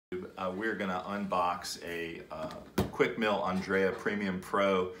we're gonna unbox a Mill Andreja Premium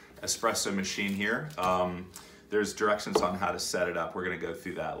Pro espresso machine here. There's directions on how to set it up. We're gonna go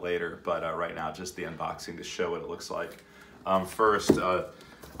through that later, but right now just the unboxing to show what it looks like. First,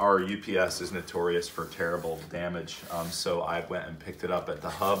 our UPS is notorious for terrible damage, so I went and picked it up at the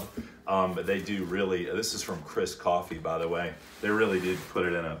hub. But they do really, this is from Chris Coffee, by the way. They really did put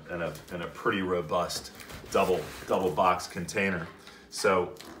it in a pretty robust double box container.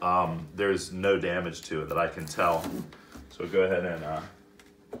 So there's no damage to it that I can tell. So go ahead and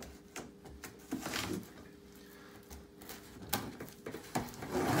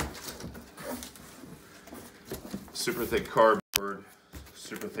super thick cardboard,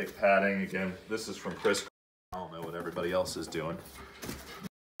 super thick padding. Again, this is from Chris. I don't know what everybody else is doing.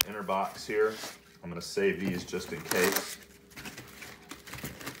 Inner box here. I'm gonna save these just in case.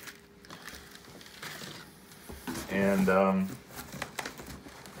 And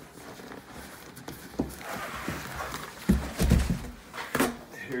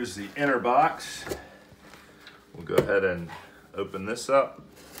here's the inner box. We'll go ahead and open this up.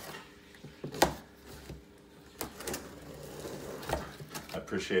 I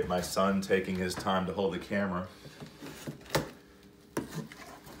appreciate my son taking his time to hold the camera.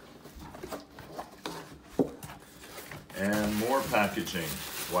 And more packaging.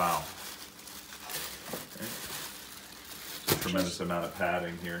 Wow. Okay. Tremendous amount of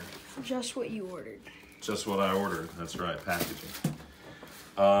padding here. Just what you ordered. Just what I ordered. That's right, packaging.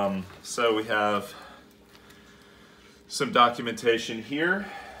 So we have some documentation here.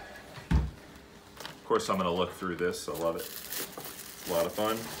 Of course, I'm going to look through this. I love it. It's a lot of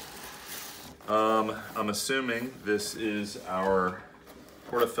fun. I'm assuming this is our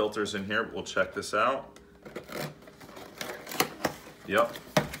portafilters in here. We'll check this out. Yep.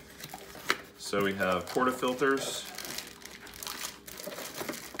 So we have portafilters,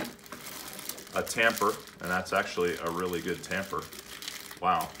 a tamper, and that's actually a really good tamper.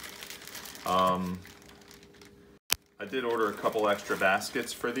 Wow. I did order a couple extra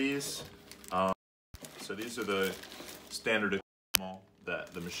baskets for these. So these are the standard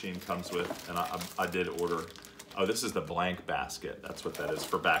that the machine comes with, and I did order. Oh, this is the blank basket. That's what that is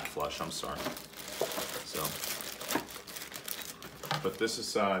for back flush. I'm sorry. So. Put this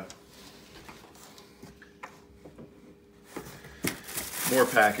aside. More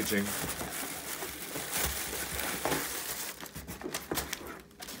packaging.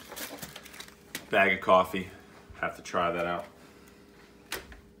 Bag of coffee. Have to try that out.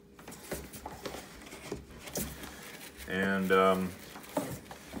 And I'm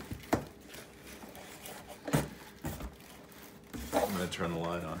going to turn the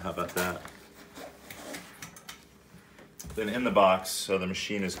light on. How about that? Then in the box, so the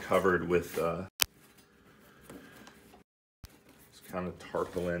machine is covered with this kind of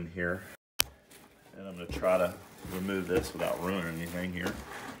tarpaulin here. And I'm going to try to remove this without ruining anything here.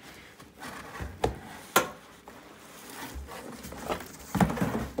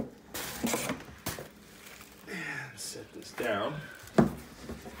 And set this down.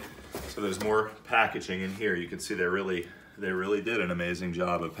 So there's more packaging in here. You can see they really did an amazing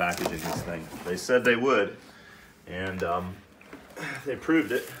job of packaging this thing. They said they would. And they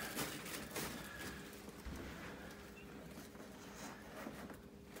proved it.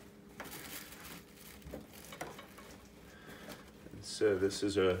 And so this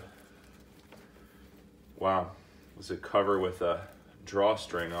is wow, it's a cover with a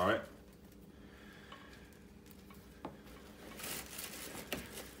drawstring on it.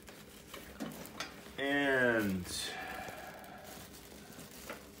 And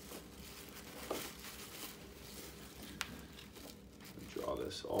draw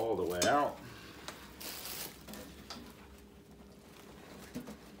this all the way out.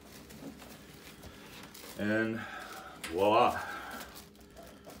 And voila.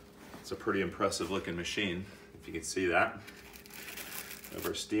 It's a pretty impressive looking machine, if you can see that.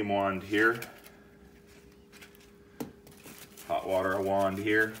 Over a steam wand here. Hot water wand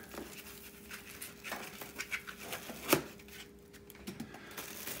here.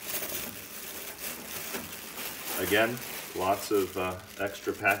 Again, lots of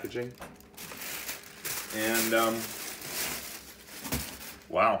extra packaging. And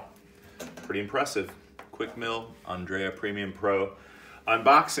wow, pretty impressive. Mill Andreja Premium Pro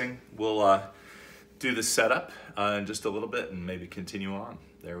unboxing. We'll do the setup in just a little bit and maybe continue on.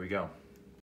 There we go.